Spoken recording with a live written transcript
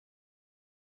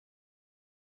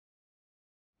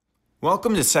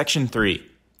Welcome to Section 3.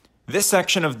 This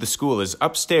section of the school is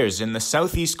upstairs in the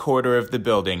southeast corridor of the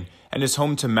building and is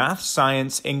home to math,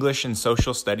 science, English, and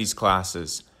social studies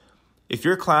classes. If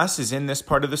your class is in this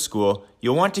part of the school,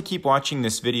 you'll want to keep watching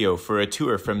this video for a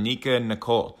tour from Nika and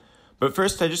Nicole. But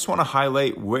first, I just want to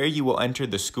highlight where you will enter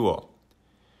the school.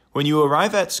 When you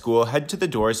arrive at school, head to the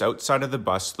doors outside of the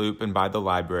bus loop and by the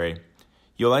library.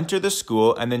 You'll enter the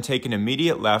school and then take an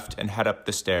immediate left and head up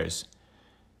the stairs.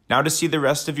 Now to see the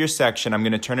rest of your section, I'm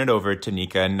going to turn it over to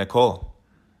Nika and Nicole.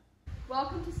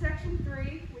 Welcome to Section 3.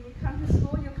 When you come to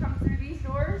school, you'll come through these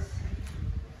doors.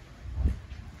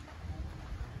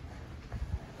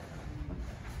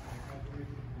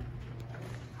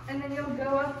 And then you'll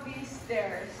go up these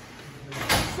stairs.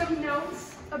 Some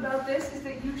notes about this is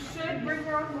that you should bring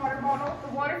your own water bottle.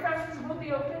 The water fountains will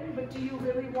be open, but do you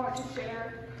really want to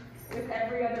share with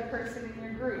every other person in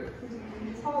your group who's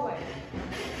in this hallway?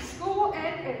 School will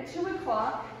end at 2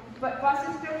 o'clock, but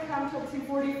buses don't come till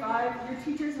 2:45. Your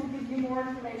teachers will give you more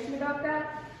information about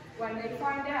that when they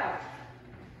find out.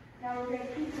 Now we're going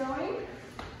to keep going.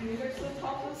 When you get to the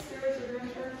top of the stairs, you're going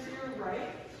to turn to your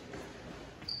right.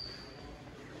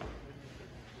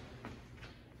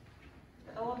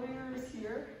 The elevator is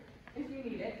here if you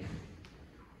need it.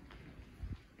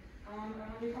 And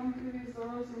when you come through these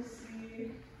doors, you'll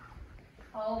see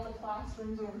all of the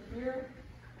classrooms over here.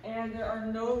 And there are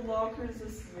no lockers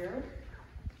this year.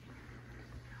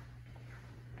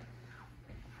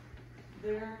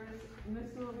 There's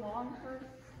Mr. Longhurst's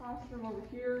classroom over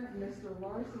here, and Mr.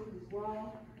 Larson's as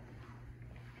well.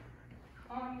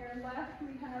 On your left,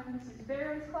 we have Mrs.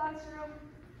 Barron's classroom.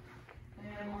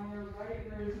 And on your right,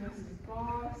 there's Mrs.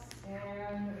 Goss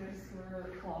and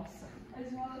Mr. Clausen,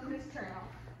 as well as Ms. Turnoff.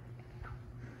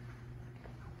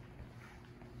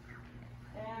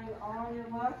 And on your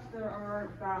left, there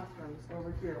are bathrooms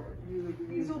over here.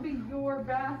 These will be your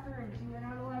bathrooms. You are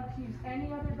not allowed to use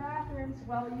any other bathrooms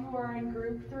while you are in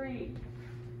Group 3.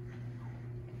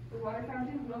 The water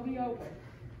fountain will be open.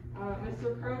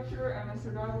 Mr. Croucher and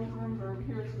Mr. Godwin's rooms are over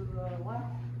here to the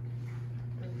left.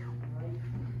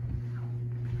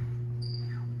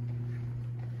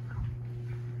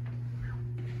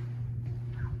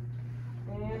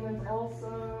 And there's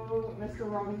also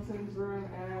Mr. Robinson's room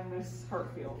and Miss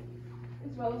Hartfield,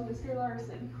 as well as Mr.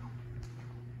 Larson.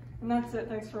 And that's it.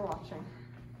 Thanks for watching.